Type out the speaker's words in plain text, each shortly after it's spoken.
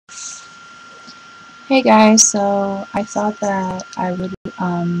Hey guys, so I thought that I would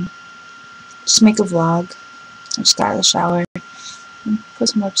just make a vlog. I just got out of the shower and put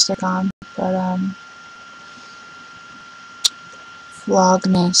some lipstick on, but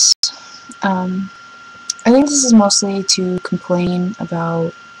vlogmas. I think this is mostly to complain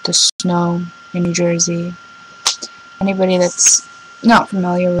about the snow in New Jersey. Anybody that's not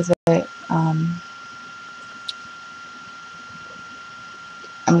familiar with it, I'm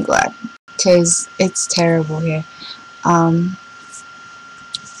glad, because it's terrible here.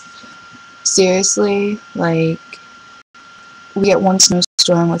 Seriously, like, we get one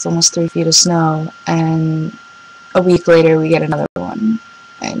snowstorm with almost 3 feet of snow, and a week later we get another one,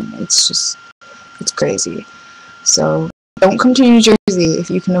 and it's crazy. So don't come to New Jersey if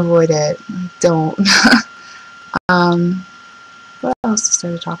you can avoid it. Don't. What else is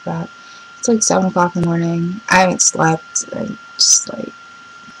there to talk about? It's like 7 o'clock in the morning. I haven't slept. I'm just like,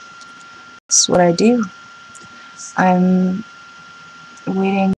 it's what I do. I'm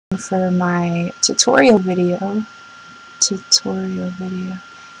waiting for my tutorial video.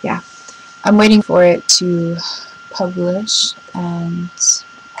 Yeah. I'm waiting for it to publish, and it's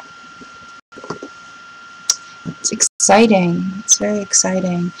exciting. It's very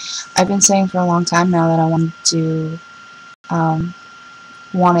exciting. I've been saying for a long time now that I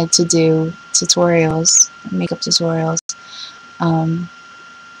wanted to do tutorials, makeup tutorials,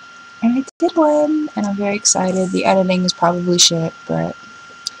 and I did one, and I'm very excited. The editing is probably shit, but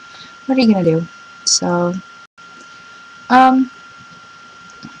what are you gonna do? So,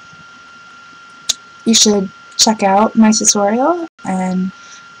 you should check out my tutorial, and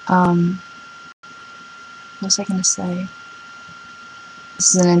what was I gonna say?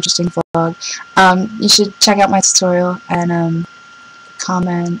 This is an interesting vlog. You should check out my tutorial and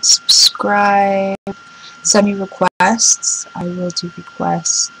comment, subscribe, send me requests. I will do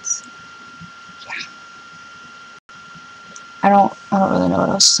requests. Yeah. I don't really know what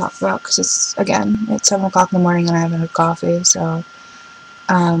else to talk about because it's 7 o'clock in the morning and I haven't had coffee. So,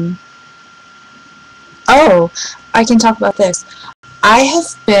 oh, I can talk about this. I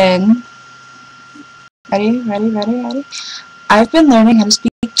have been ready. I've been learning how to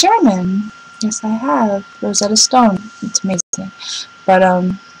speak German. Yes, I have. Rosetta Stone. It's amazing. But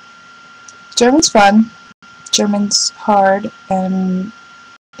German's fun. German's hard, and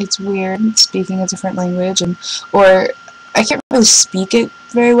it's weird speaking a different language, or I can't really speak it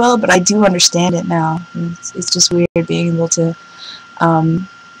very well, but I do understand it now. It's just weird being able to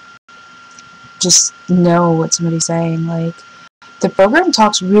just know what somebody's saying. Like, the program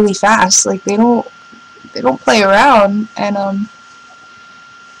talks really fast. Like, they don't play around, and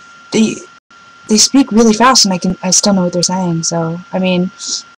they speak really fast, and I still know what they're saying. So, I mean,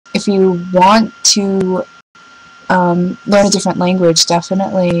 if you want to learn a different language,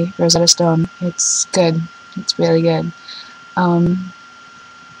 definitely Rosetta Stone. It's good. It's really good.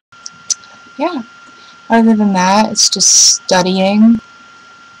 Yeah. Other than that, it's just studying.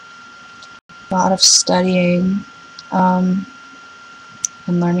 A lot of studying, and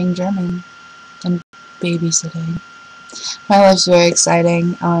learning German, and babysitting. My life's very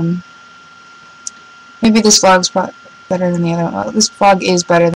exciting. Maybe this vlog's better than the other one. Well, this vlog is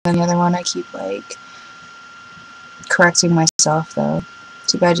better than the other one. I keep, like, correcting myself, though.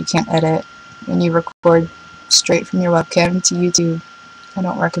 Too bad you can't edit when you record straight from your webcam to YouTube. I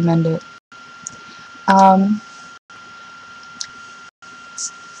don't recommend it.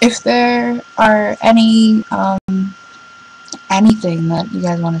 If there are any, anything that you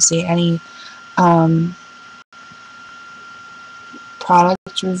guys want to see, any,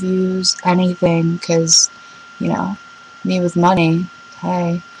 product reviews, anything, because, you know, me with money,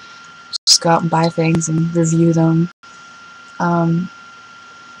 hey, just go out and buy things and review them.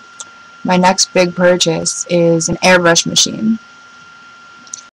 My next big purchase is an airbrush machine.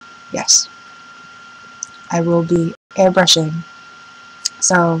 Yes, I will be airbrushing.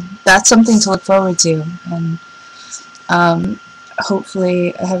 So that's something to look forward to, and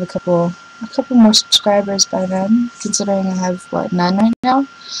hopefully I have a couple more subscribers by then, considering I have, what, 9 right now.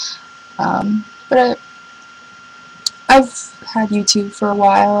 But I've had YouTube for a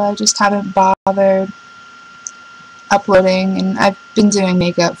while. I just haven't bothered uploading, and I've been doing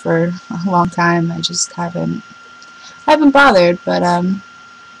makeup for a long time. I just haven't bothered, but I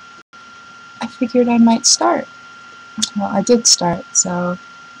figured I might start. Well, I did start, so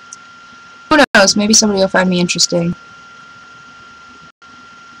who knows, maybe somebody will find me interesting.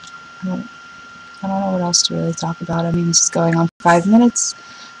 I don't know what else to really talk about. I mean, this is going on 5 minutes,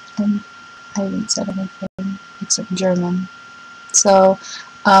 and I haven't said anything except German. So,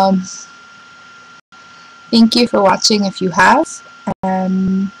 thank you for watching if you have,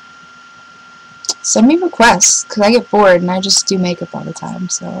 and send me requests, because I get bored and I just do makeup all the time.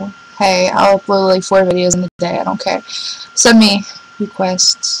 So, hey, I'll upload like 4 videos in a day. I don't care. Send me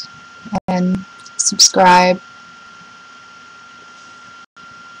requests and subscribe.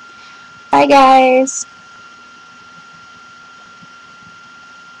 Bye, guys.